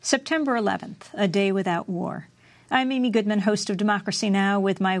September 11th, a day without war. I'm Amy Goodman, host of Democracy Now!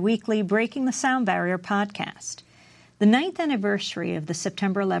 With my weekly Breaking the Sound Barrier podcast. The 9th anniversary of the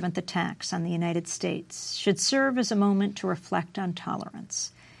September 11th attacks on the United States should serve as a moment to reflect on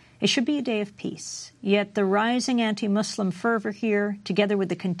tolerance. It should be a day of peace, yet the rising anti-Muslim fervor here, together with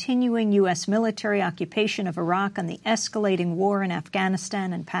the continuing U.S. military occupation of Iraq and the escalating war in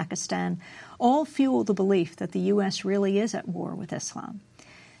Afghanistan and Pakistan, all fuel the belief that the U.S. really is at war with Islam.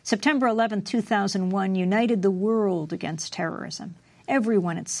 September 11, 2001 united the world against terrorism.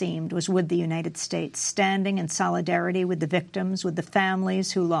 Everyone, it seemed, was with the United States, standing in solidarity with the victims, with the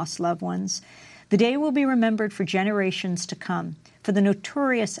families who lost loved ones. The day will be remembered for generations to come for the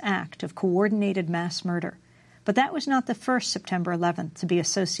notorious act of coordinated mass murder. But that was not the first September 11th to be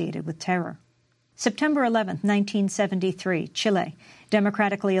associated with terror. September 11, 1973, Chile.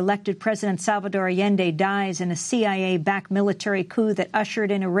 Democratically elected President Salvador Allende dies in a CIA-backed military coup that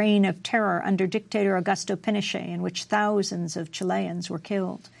ushered in a reign of terror under dictator Augusto Pinochet, in which thousands of Chileans were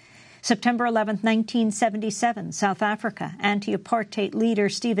killed. September 11, 1977, South Africa. Anti-apartheid leader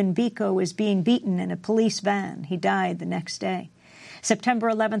Stephen Biko was being beaten in a police van. He died the next day. September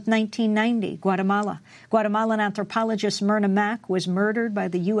 11, 1990, Guatemala. Guatemalan anthropologist Myrna Mack was murdered by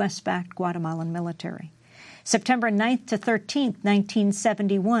the U.S.-backed Guatemalan military. September 9th to 13th,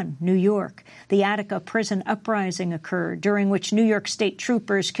 1971, New York. The Attica prison uprising occurred, during which New York State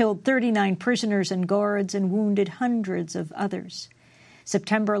troopers killed 39 prisoners and guards and wounded hundreds of others.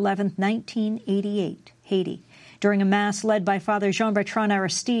 September 11th, 1988, Haiti. During a mass led by Father Jean-Bertrand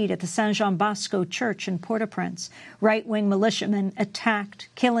Aristide at the Saint Jean Bosco Church in Port-au-Prince, right-wing militiamen attacked,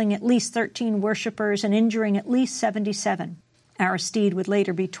 killing at least 13 worshippers and injuring at least 77. Aristide would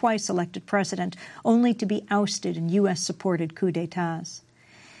later be twice elected president, only to be ousted in U.S.-supported coups d'etats.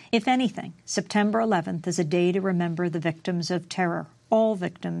 If anything, September 11th is a day to remember the victims of terror, all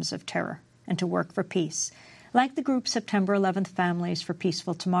victims of terror, and to work for peace, like the group September 11th Families for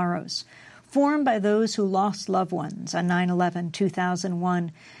Peaceful Tomorrows. Formed by those who lost loved ones on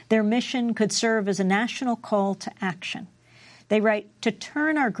 9/11/2001, their mission could serve as a national call to action. They write, to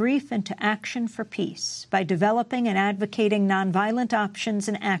turn our grief into action for peace by developing and advocating nonviolent options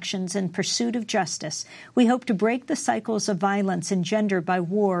and actions in pursuit of justice, we hope to break the cycles of violence engendered by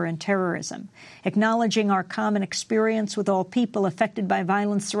war and terrorism. Acknowledging our common experience with all people affected by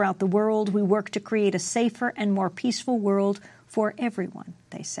violence throughout the world, we work to create a safer and more peaceful world for everyone,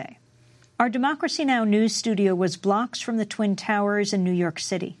 they say. Our Democracy Now! News studio was blocks from the Twin Towers in New York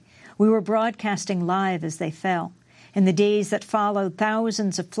City. We were broadcasting live as they fell. In the days that followed,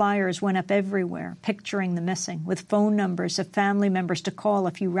 thousands of flyers went up everywhere, picturing the missing, with phone numbers of family members to call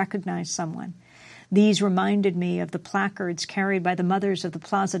if you recognized someone. These reminded me of the placards carried by the mothers of the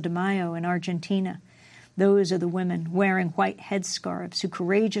Plaza de Mayo in Argentina. Those are the women wearing white headscarves who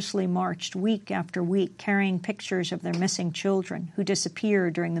courageously marched week after week, carrying pictures of their missing children who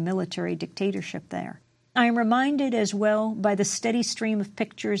disappeared during the military dictatorship there. I am reminded as well by the steady stream of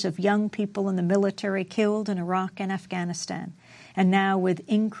pictures of young people in the military killed in Iraq and Afghanistan, and now with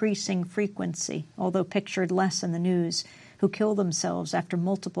increasing frequency, although pictured less in the news, who kill themselves after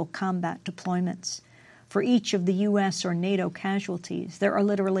multiple combat deployments. For each of the U.S. or NATO casualties, there are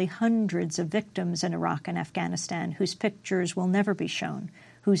literally hundreds of victims in Iraq and Afghanistan whose pictures will never be shown,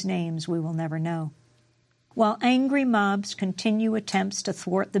 whose names we will never know. While angry mobs continue attempts to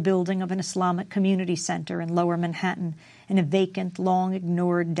thwart the building of an Islamic community center in Lower Manhattan, in a vacant,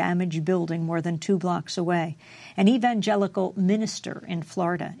 long-ignored, damaged building more than 2 blocks away, an evangelical minister in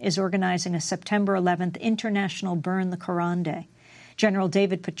Florida is organizing a September 11th International Burn the Quran Day. General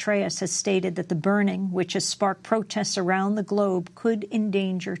David Petraeus has stated that the burning, which has sparked protests around the globe, could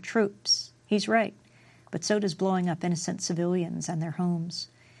endanger troops. He's right, but so does blowing up innocent civilians and their homes.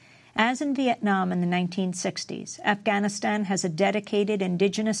 As in Vietnam in the 1960s, Afghanistan has a dedicated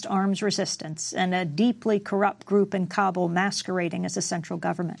indigenous arms resistance and a deeply corrupt group in Kabul masquerading as a central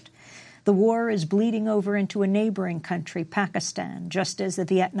government. The war is bleeding over into a neighboring country, Pakistan, just as the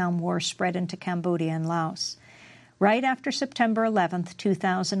Vietnam War spread into Cambodia and Laos. Right after September 11th,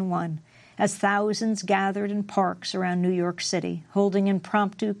 2001, as thousands gathered in parks around New York City, holding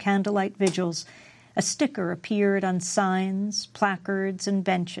impromptu candlelight vigils, a sticker appeared on signs, placards, and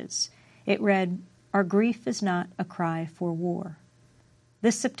benches. It read, "Our grief is not a cry for war."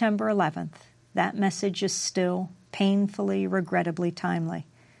 This September 11th, that message is still painfully, regrettably timely.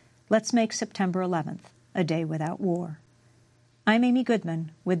 Let's make September 11th a day without war. I'm Amy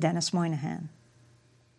Goodman with Dennis Moynihan.